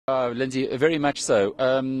Lindsay, very much so.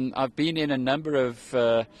 I've been in a number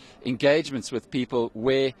of engagements with people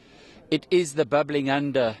where it is the bubbling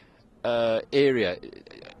under area.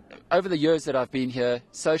 Over the years that I've been here,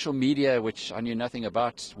 social media, which I knew nothing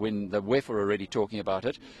about when the WEF were already talking about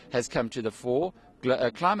it, has come to the fore.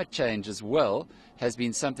 Climate change as well has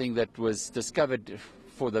been something that was discovered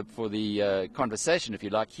for the conversation, if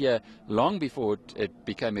you like, here long before it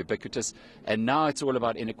became ubiquitous, and now it's all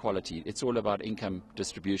about inequality. It's all about income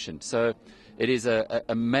distribution. So it is a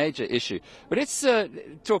major issue. But let's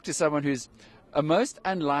talk to someone who's a most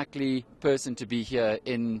unlikely person to be here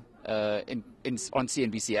on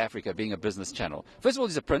CNBC Africa, being a business channel. First of all,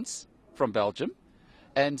 he's a prince from Belgium,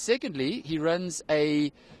 and secondly, he runs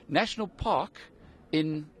a national park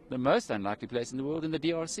in the most unlikely place in the world, in the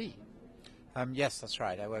DRC. Yes, that's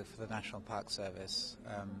right. I work for the National Park Service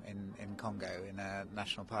in Congo, in a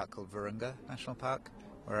national park called Virunga National Park,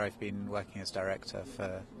 where I've been working as director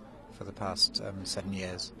for the past 7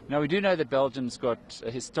 years. Now, we do know that Belgium's got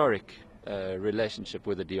a historic relationship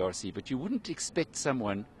with the DRC, but you wouldn't expect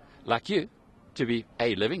someone like you to be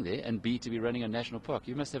A, living there, and B, to be running a national park.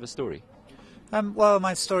 You must have a story. Well,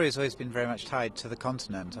 my story has always been very much tied to the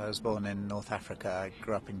continent. I was born in North Africa. I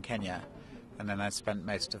grew up in Kenya. And then I spent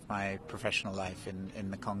most of my professional life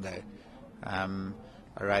in the Congo. I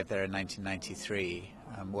arrived there in 1993,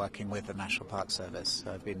 working with the National Park Service.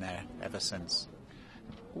 So I've been there ever since.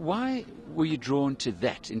 Why were you drawn to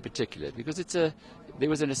that in particular? Because there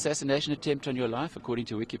was an assassination attempt on your life, according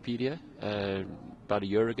to Wikipedia, about a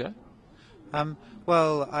year ago.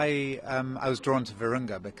 Well, I was drawn to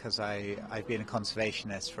Virunga because I've been a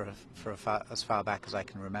conservationist as far back as I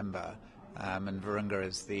can remember. And Virunga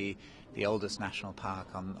is the oldest national park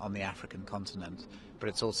on the African continent, but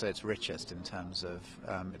it's also its richest in terms of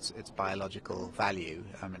its biological value.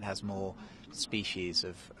 It has more species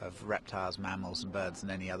of reptiles, mammals and birds than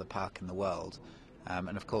any other park in the world.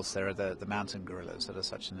 And of course there are the mountain gorillas that are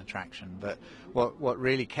such an attraction. But what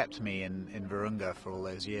really kept me in Virunga for all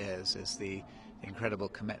those years is the incredible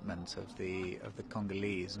commitment of the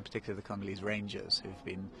Congolese, and particularly the Congolese rangers, who've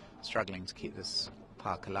been struggling to keep this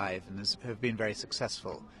park alive and have been very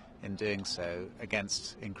successful in doing so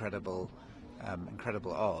against incredible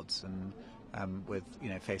odds, and with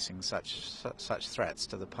facing such threats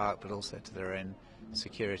to the park, but also to their own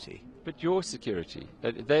security. But your security,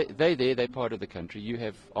 they're part of the country. You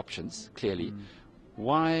have options, clearly.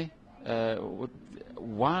 Why would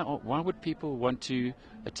people want to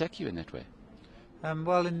attack you in that way?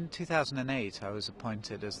 Well, in 2008, I was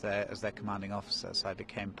appointed as their commanding officer, so I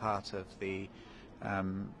became part of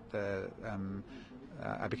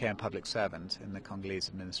I became a public servant in the Congolese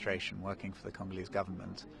administration, working for the Congolese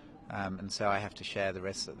government, and so I have to share the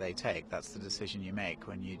risks that they take. That's the decision you make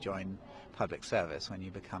when you join public service, when you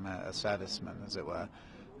become a serviceman, as it were.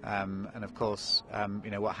 And of course,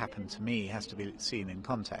 what happened to me has to be seen in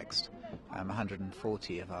context.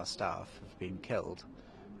 140 of our staff have been killed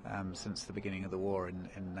since the beginning of the war in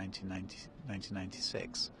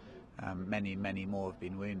 1996. Many more have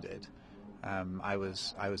been wounded. I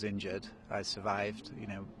was injured. I survived.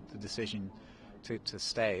 The decision to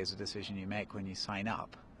stay is a decision you make when you sign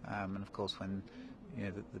up, and of course when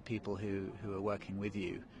the people who are working with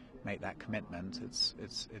you make that commitment,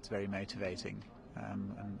 it's very motivating,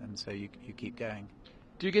 and so you keep going.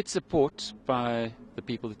 Do you get support by the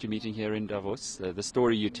people that you're meeting here in Davos? The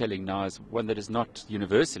story you're telling now is one that is not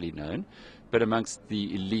universally known, but amongst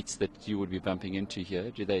the elites that you would be bumping into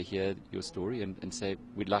here, do they hear your story and say,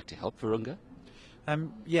 we'd like to help Virunga?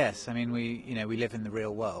 Yes, I mean, we live in the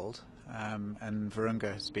real world, and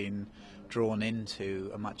Virunga has been drawn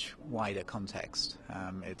into a much wider context.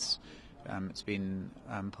 It's been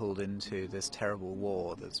pulled into this terrible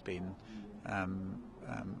war that's been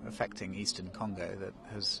affecting eastern Congo, that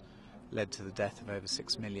has led to the death of over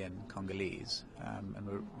 6 million Congolese, and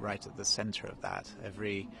we're right at the center of that.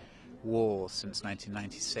 Every war since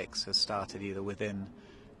 1996 has started either within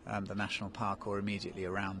the national park or immediately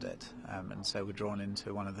around it, and so we're drawn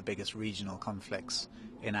into one of the biggest regional conflicts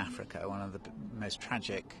in Africa, one of the most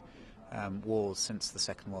tragic wars since the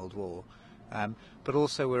Second World War. But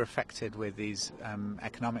also we're affected with these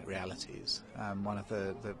economic realities. One of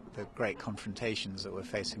the great confrontations that we're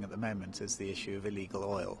facing at the moment is the issue of illegal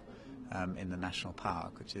oil in the national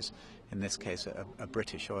park, which is in this case a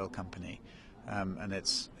British oil company. And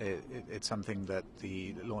it's something that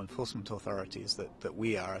the law enforcement authorities that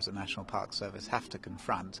we are as a National Park Service have to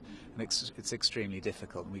confront, and it's extremely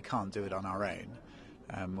difficult, and we can't do it on our own.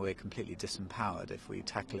 We're completely disempowered if we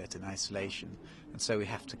tackle it in isolation, and so we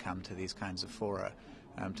have to come to these kinds of fora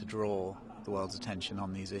to draw the world's attention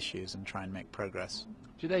on these issues and try and make progress.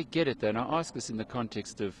 Do they get it, though? And I ask this in the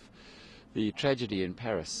context of the tragedy in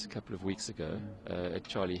Paris a couple of weeks ago at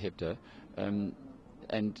Charlie Hebdo, and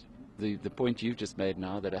the point you've just made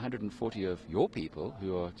now, that 140 of your people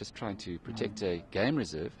who are just trying to protect a game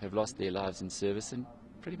reserve have lost their lives in service, and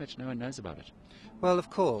pretty much no one knows about it. Well, of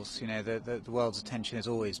course, the world's attention is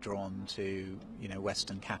always drawn to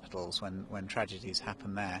Western capitals when tragedies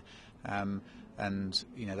happen there, and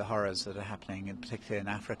the horrors that are happening, in particular in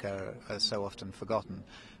Africa, are so often forgotten.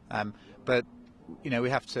 But we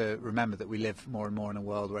have to remember that we live more and more in a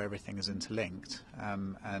world where everything is interlinked,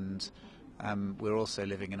 and we're also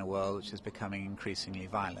living in a world which is becoming increasingly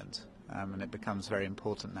violent, and it becomes very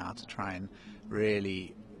important now to try and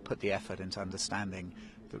really put the effort into understanding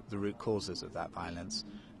the root causes of that violence,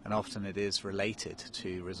 and often it is related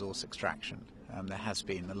to resource extraction. There has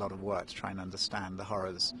been a lot of work to try and understand the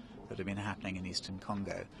horrors that have been happening in eastern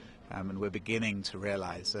Congo, and we're beginning to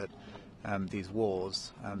realize that these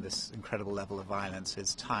wars, this incredible level of violence,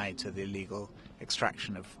 is tied to the illegal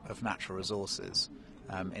extraction of natural resources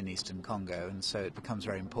in eastern Congo, and so it becomes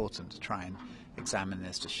very important to try and examine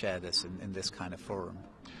this, to share this in this kind of forum.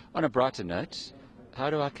 On a brighter note, how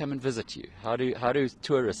do I come and visit you? How do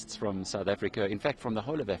tourists from South Africa, in fact from the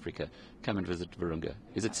whole of Africa, come and visit Virunga?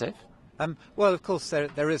 Is it safe? Well, of course,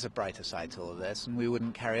 there is a brighter side to all of this, and we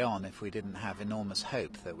wouldn't carry on if we didn't have enormous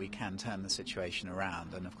hope that we can turn the situation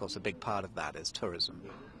around. And of course, a big part of that is tourism.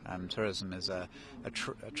 Tourism is a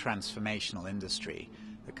transformational industry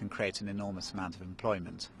that can create an enormous amount of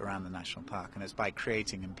employment around the national park, and it's by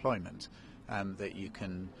creating employment that you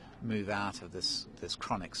can move out of this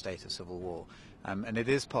chronic state of civil war. And it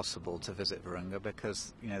is possible to visit Virunga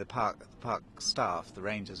because the park staff, the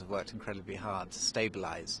rangers, have worked incredibly hard to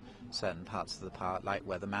stabilise certain parts of the park, like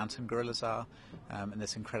where the mountain gorillas are, and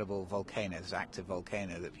this incredible volcano, this active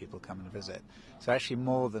volcano that people come and visit. So actually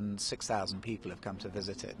more than 6,000 people have come to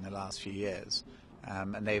visit it in the last few years,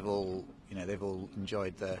 and they've all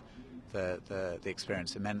enjoyed the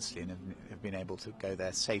experience immensely, and have been able to go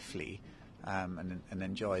there safely and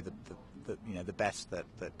enjoy the best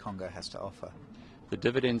that Congo has to offer. The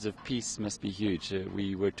dividends of peace must be huge.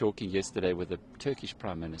 We were talking yesterday with the Turkish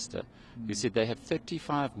Prime Minister, who said they have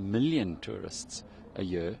 35 million tourists a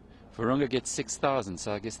year. Virunga gets 6,000,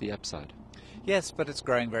 so I guess the upside. Yes, but it's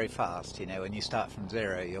growing very fast. When you start from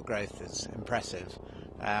zero, your growth is impressive.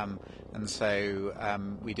 And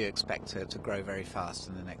so we do expect it to grow very fast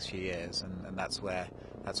in the next few years, and that's where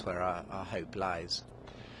our hope lies.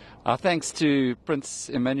 Our thanks to Prince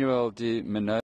Emmanuel de Merode.